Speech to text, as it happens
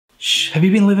Shh, have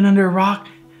you been living under a rock?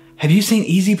 Have you seen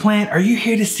Easy Plant? Are you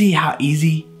here to see how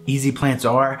easy plants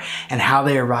are and how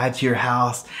they arrive to your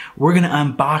house? We're gonna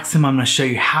unbox them. I'm gonna show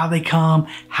you how they come,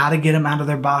 how to get them out of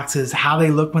their boxes, how they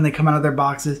look when they come out of their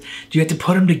boxes. Do you have to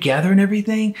put them together and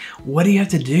everything? What do you have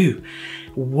to do?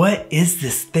 What is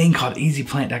this thing called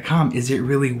easyplant.com? Is it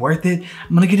really worth it?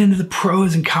 I'm gonna get into the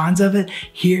pros and cons of it.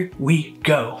 Here we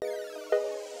go.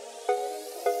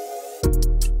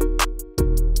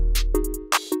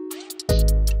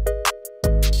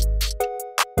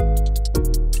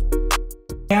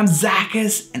 I'm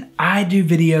Zachus and I do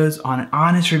videos on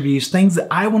honest reviews, things that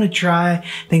I want to try,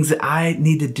 things that I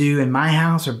need to do in my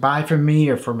house or buy for me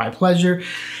or for my pleasure.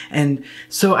 And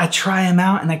so I try them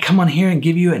out and I come on here and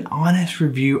give you an honest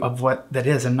review of what that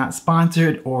is. I'm not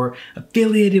sponsored or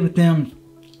affiliated with them.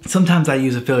 Sometimes I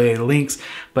use affiliated links,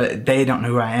 but they don't know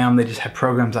who I am. They just have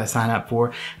programs I sign up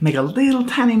for. Make a little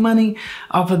tiny money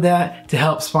off of that to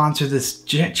help sponsor this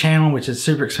channel, which is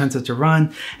super expensive to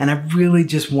run. And I really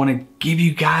just want to give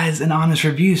you guys an honest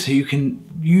review so you can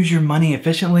use your money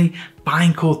efficiently,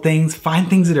 find cool things, find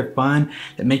things that are fun,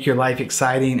 that make your life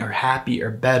exciting or happy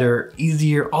or better,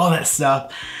 easier, all that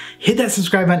stuff. Hit that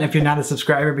subscribe button if you're not a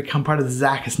subscriber. Become part of the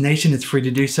Zachus Nation. It's free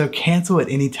to do so. Cancel at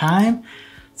any time.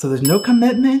 So there's no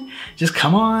commitment, just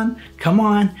come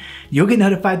on. You'll get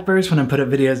notified first when I put up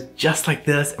videos just like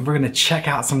this, and we're gonna check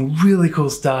out some really cool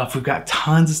stuff. We've got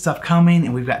tons of stuff coming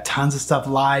and we've got tons of stuff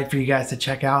live for you guys to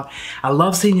check out. I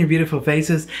love seeing your beautiful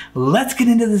faces. Let's get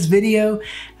into this video,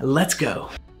 let's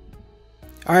go.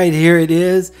 All right, here it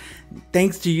is.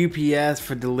 Thanks to UPS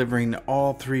for delivering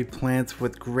all 3 plants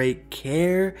with great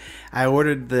care. I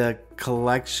ordered the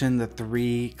collection, the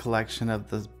 3 collection of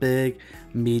the big,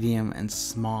 medium, and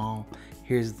small.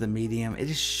 Here's the medium. It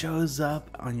just shows up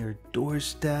on your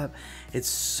doorstep. It's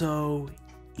so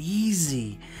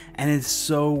easy and it's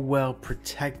so well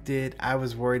protected. I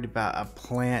was worried about a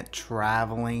plant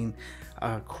traveling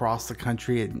across the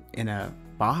country in a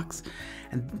box,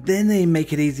 and then they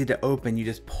make it easy to open. You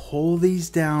just pull these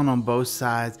down on both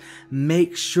sides,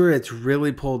 make sure it's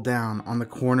really pulled down on the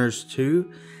corners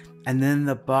too, and then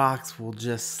the box will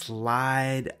just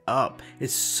slide up.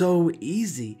 It's so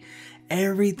easy.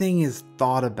 Everything is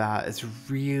thought about. It's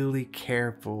really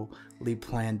carefully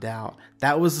planned out.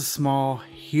 That was the small.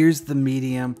 Here's the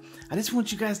medium. I just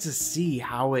want you guys to see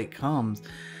how it comes.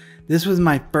 This was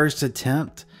my first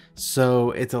attempt,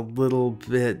 so it's a little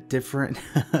bit different,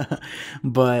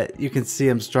 but you can see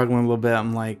I'm struggling a little bit.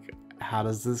 I'm like, how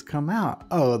does this come out?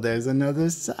 Oh, there's another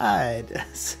side.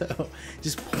 So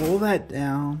just pull that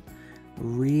down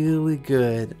really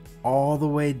good, all the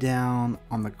way down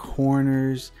on the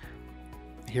corners.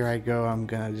 Here I go. I'm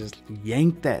gonna just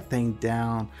yank that thing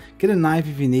down. Get a knife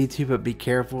if you need to, but be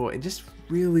careful. It just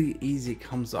really easy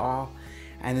comes off.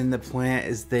 And then the plant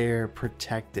is there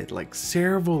protected, like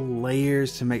several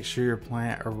layers to make sure your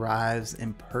plant arrives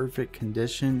in perfect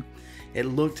condition. It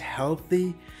looked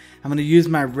healthy. I'm gonna use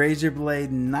my razor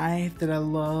blade knife that I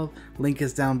love. Link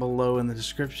is down below in the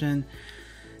description.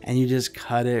 And you just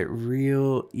cut it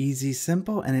real easy,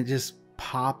 simple, and it just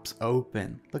pops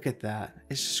open. Look at that.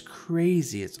 It's just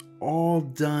crazy. It's all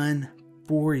done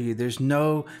for you. There's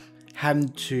no having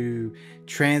to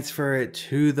transfer it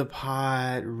to the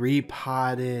pot,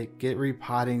 repot it, get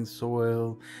repotting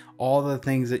soil, all the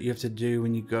things that you have to do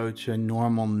when you go to a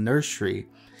normal nursery.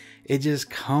 It just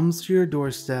comes to your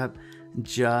doorstep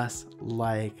just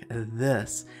like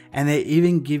this. And they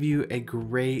even give you a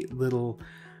great little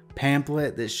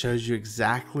pamphlet that shows you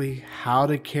exactly how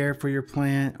to care for your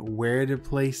plant, where to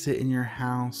place it in your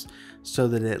house so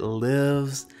that it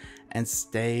lives and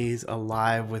stays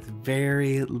alive with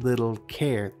very little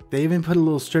care. They even put a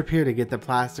little strip here to get the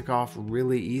plastic off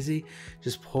really easy.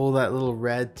 Just pull that little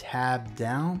red tab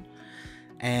down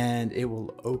and it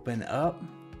will open up.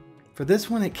 For this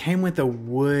one, it came with a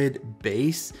wood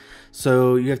base,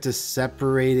 so you have to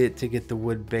separate it to get the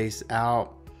wood base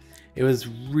out. It was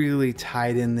really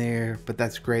tight in there, but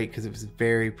that's great because it was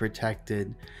very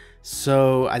protected.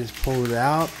 So I just pulled it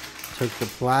out, took the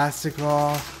plastic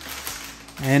off,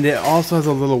 and it also has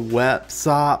a little wet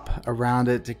sop around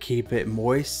it to keep it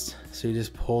moist. So you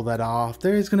just pull that off.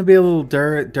 There's gonna be a little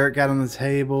dirt got on the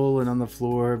table and on the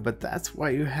floor, but that's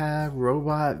why you have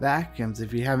robot vacuums.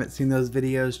 If you haven't seen those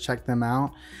videos, check them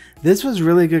out. This was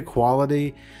really good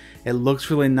quality. It looks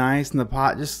really nice and the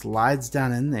pot just slides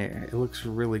down in there. It looks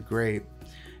really great.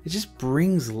 It just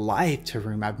brings life to a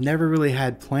room. I've never really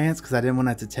had plants because I didn't want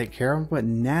to have to take care of them, but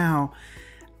now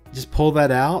just pull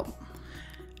that out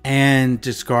and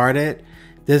discard it.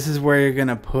 This is where you're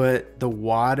gonna put the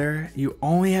water. You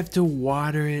only have to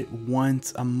water it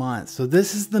once a month. So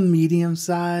this is the medium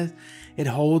size. It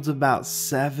holds about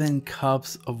 7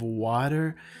 cups of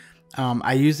water.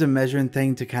 I used a measuring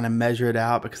thing to kind of measure it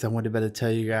out because I wanted to better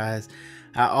tell you guys.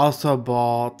 I also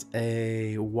bought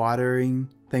a watering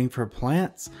thing for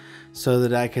plants so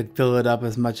that I could fill it up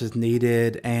as much as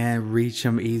needed and reach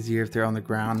them easier if they're on the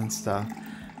ground and stuff.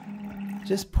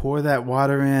 Just pour that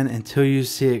water in until you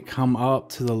see it come up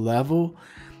to the level.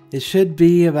 It should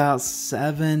be about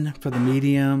 7 for the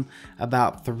medium,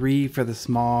 about 3 for the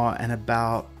small, and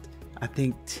about, I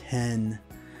think, 10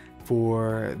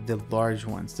 for the large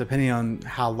ones, depending on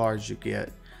how large you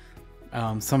get.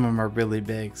 Some of them are really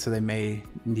big, so they may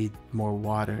need more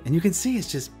water. And you can see it's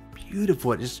just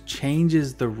beautiful. It just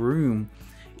changes the room,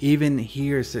 even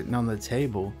here sitting on the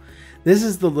table. This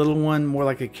is the little one, more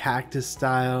like a cactus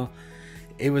style.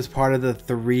 It was part of the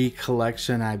 3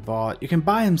 collection I bought. You can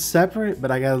buy them separate,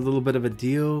 but I got a little bit of a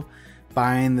deal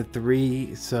buying the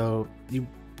 3, so you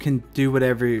can do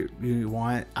whatever you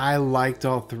want. I liked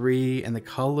all 3 and the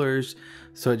colors,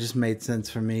 so it just made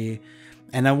sense for me.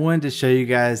 And I wanted to show you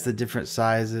guys the different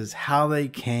sizes, how they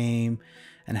came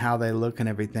and how they look and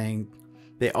everything.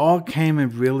 They all came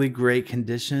in really great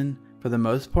condition for the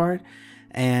most part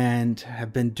and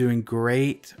have been doing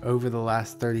great over the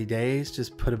last 30 days.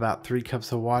 Just put about 3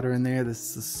 cups of water in there. This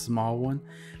is the small one.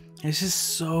 And it's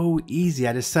just so easy.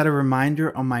 I just set a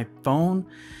reminder on my phone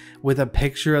with a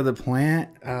picture of the plant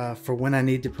for when I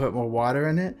need to put more water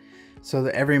in it, so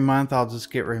that every month I'll just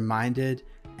get reminded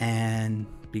and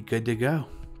be good to go.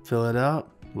 Fill it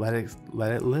up, let it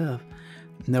live.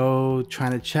 No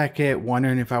trying to check it,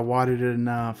 wondering if I watered it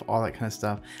enough, all that kind of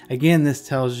stuff. Again, this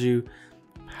tells you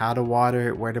how to water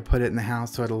it, where to put it in the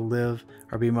house so it'll live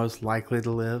or be most likely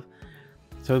to live.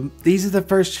 So these are the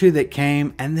first 2 that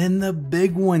came, and then the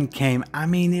big one came. I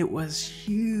mean, it was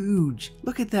huge.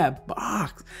 Look at that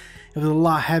box. It was a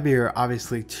lot heavier,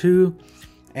 obviously, too,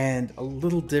 and a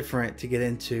little different to get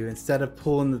into. Instead of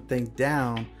pulling the thing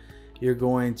down, you're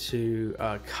going to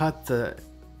cut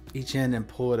each end and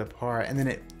pull it apart. And then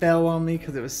it fell on me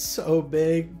because it was so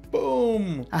big.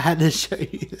 Boom! I had to show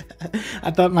you that. I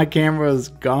thought my camera was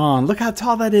gone. Look how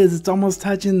tall that is. It's almost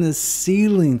touching the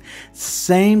ceiling.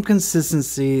 Same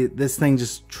consistency. This thing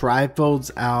just trifolds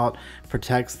out,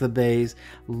 protects the base.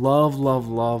 Love, love,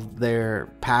 love their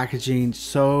packaging.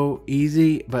 So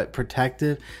easy but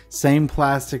protective. Same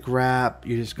plastic wrap.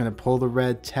 You're just going to pull the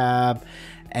red tab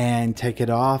and take it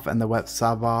off and the wet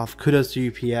sub off. Kudos to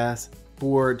UPS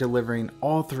for delivering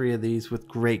all 3 of these with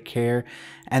great care,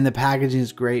 and the packaging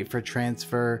is great for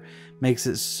transfer. Makes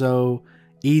it so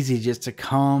easy just to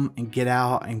come and get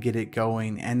out and get it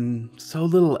going, and so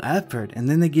little effort. And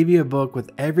then they give you a book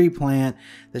with every plant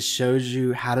that shows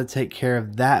you how to take care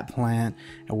of that plant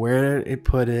and where it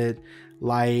put it,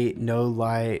 light, no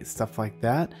light, stuff like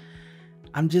that.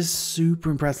 I'm just super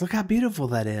impressed. Look how beautiful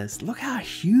that is. Look how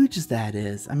huge that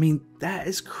is. I mean, that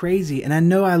is crazy. And I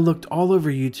know I looked all over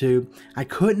YouTube. I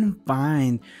couldn't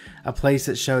find a place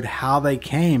that showed how they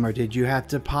came, or did you have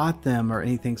to pot them or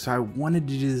anything. So I wanted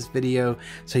to do this video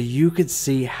so you could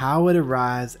see how it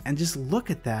arrives and just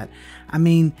look at that. I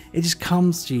mean, it just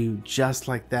comes to you just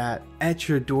like that at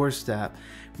your doorstep,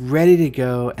 ready to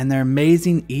go. And their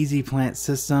amazing easy plant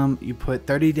system, you put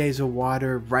 30 days of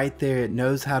water right there. It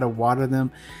knows how to water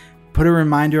them. Put a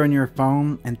reminder on your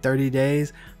phone, and 30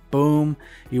 days, boom,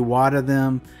 you water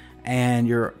them, and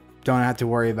you don't have to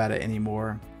worry about it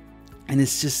anymore. And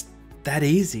it's just that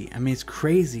easy. I mean, it's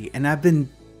crazy. And I've been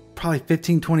probably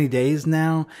 15-20 days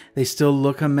now. They still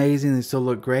look amazing. They still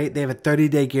look great. They have a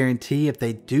 30-day guarantee. If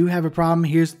they do have a problem,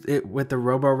 here's it with the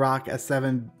Roborock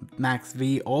S7 Max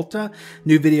V Ultra.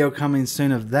 New video coming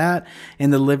soon of that in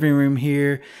the living room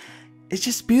here. It's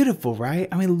just beautiful, right?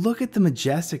 I mean, look at the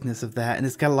majesticness of that. And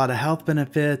it's got a lot of health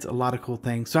benefits, a lot of cool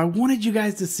things. So I wanted you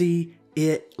guys to see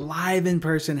it live in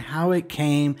person, how it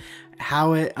came,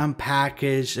 how it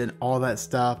unpackaged, and all that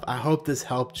stuff. I hope this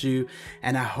helped you,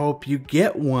 and I hope you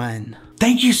get one.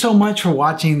 Thank you so much for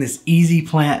watching this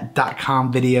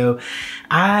easyplant.com video.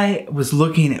 I was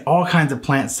looking at all kinds of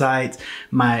plant sites.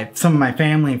 Some of my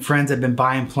family and friends have been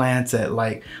buying plants at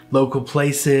like local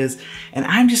places, and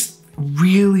I'm just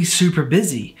really super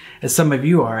busy, as some of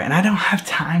you are, and I don't have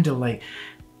time to like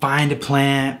find a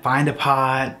plant, find a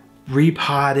pot,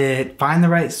 repot it, find the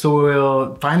right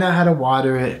soil, find out how to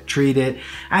water it, treat it.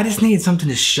 I just need something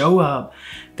to show up,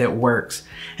 that works.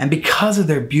 And because of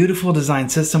their beautiful design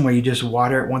system where you just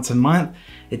water it once a month,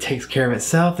 it takes care of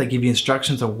itself. They give you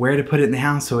instructions of where to put it in the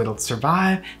house so it'll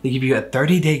survive. They give you a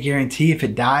 30-day guarantee. If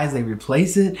it dies, they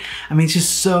replace it. I mean, it's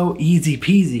just so easy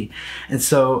peasy. And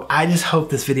so I just hope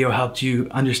this video helped you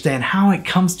understand how it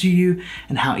comes to you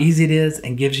and how easy it is,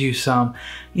 and gives you some,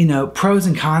 you know, pros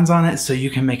and cons on it so you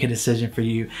can make a decision for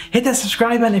you. Hit that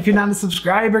subscribe button if you're not a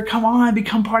subscriber. Come on,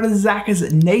 become part of the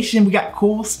Zachus Nation. We got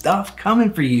cool stuff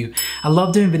coming for you. I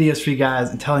love doing videos for you guys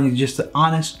and telling you just the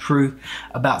honest truth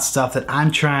about stuff that I'm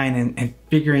trying and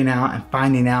figuring out and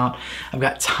finding out. I've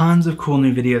got tons of cool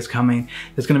new videos coming.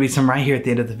 There's gonna be some right here at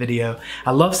the end of the video.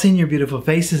 I love seeing your beautiful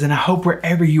faces, and I hope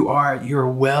wherever you are, you're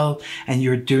well and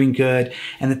you're doing good,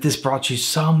 and that this brought you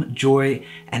some joy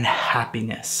and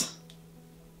happiness.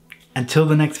 Until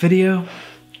the next video,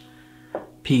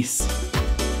 peace.